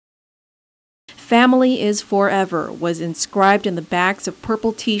"Family is forever" was inscribed in the backs of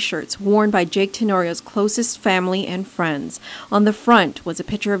purple t-shirts worn by Jake Tenorio's closest family and friends. On the front was a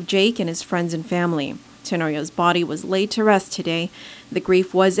picture of Jake and his friends and family. Tenorio's body was laid to rest today. The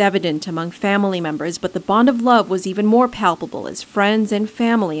grief was evident among family members, but the bond of love was even more palpable as friends and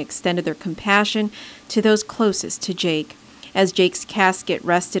family extended their compassion to those closest to Jake. As Jake's casket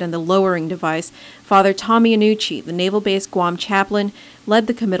rested on the lowering device, Father Tommy Annucci, the Naval Base Guam chaplain, led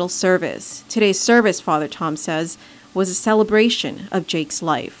the committal service. Today's service, Father Tom says, was a celebration of Jake's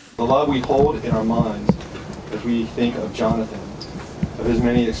life. The love we hold in our minds as we think of Jonathan, of his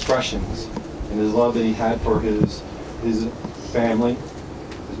many expressions, and his love that he had for his family,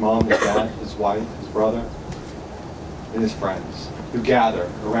 his mom, his dad, his wife, his brother, and his friends who gather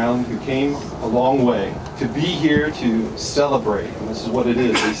around, who came a long way to be here to celebrate. And this is what it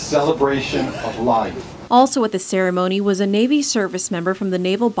is, a celebration of life. Also at the ceremony was a Navy service member from the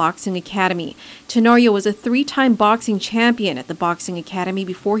Naval Boxing Academy. Tenorio was a 3-time boxing champion at the Boxing Academy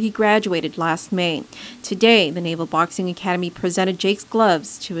before he graduated last May. Today, the Naval Boxing Academy presented Jake's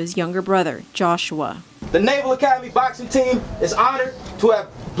gloves to his younger brother, Joshua. The Naval Academy boxing team is honored to have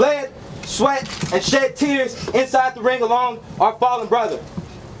bled, sweat, and shed tears inside the ring along our fallen brother.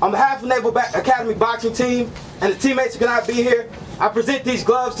 On behalf of the Naval Academy boxing team and the teammates who cannot be here, I present these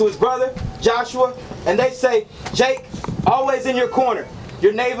gloves to his brother, Joshua, and they say, "Jake, always in your corner,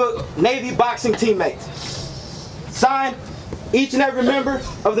 your Navy boxing teammates." Signed, each and every member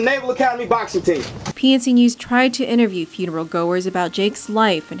of the Naval Academy boxing team. PNC News tried to interview funeral goers about Jake's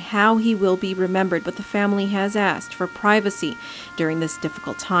life and how he will be remembered, but the family has asked for privacy during this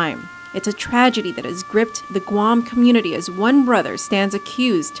difficult time. It's a tragedy that has gripped the Guam community as one brother stands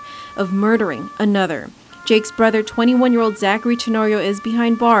accused of murdering another. Jake's brother, 21-year-old Zachary Tenorio, is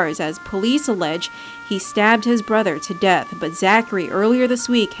behind bars as police allege he stabbed his brother to death, but Zachary earlier this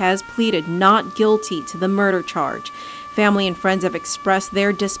week has pleaded not guilty to the murder charge. Family and friends have expressed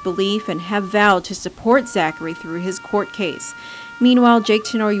their disbelief and have vowed to support Zachary through his court case. Meanwhile, Jake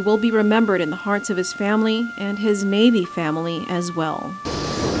Tenorio will be remembered in the hearts of his family and his Navy family as well.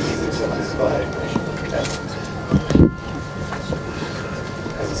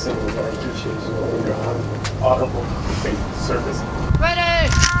 As a symbol of our appreciation for your honorable service.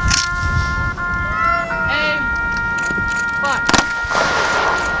 Ready!